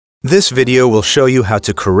This video will show you how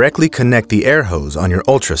to correctly connect the air hose on your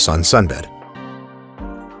Ultrasun sunbed.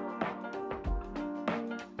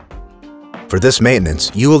 For this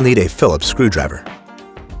maintenance, you will need a Phillips screwdriver.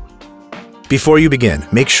 Before you begin,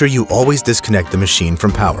 make sure you always disconnect the machine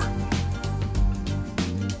from power.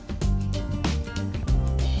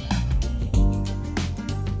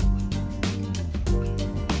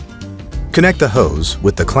 Connect the hose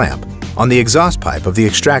with the clamp on the exhaust pipe of the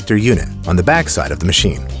extractor unit on the back side of the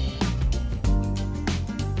machine.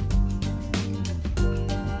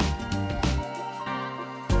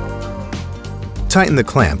 Tighten the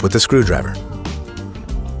clamp with the screwdriver.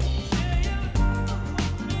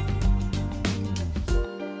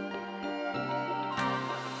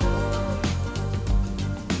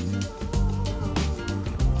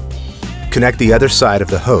 Connect the other side of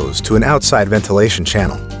the hose to an outside ventilation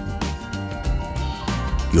channel.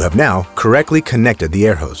 You have now correctly connected the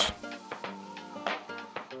air hose.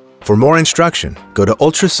 For more instruction, go to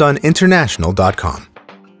ultrasuninternational.com.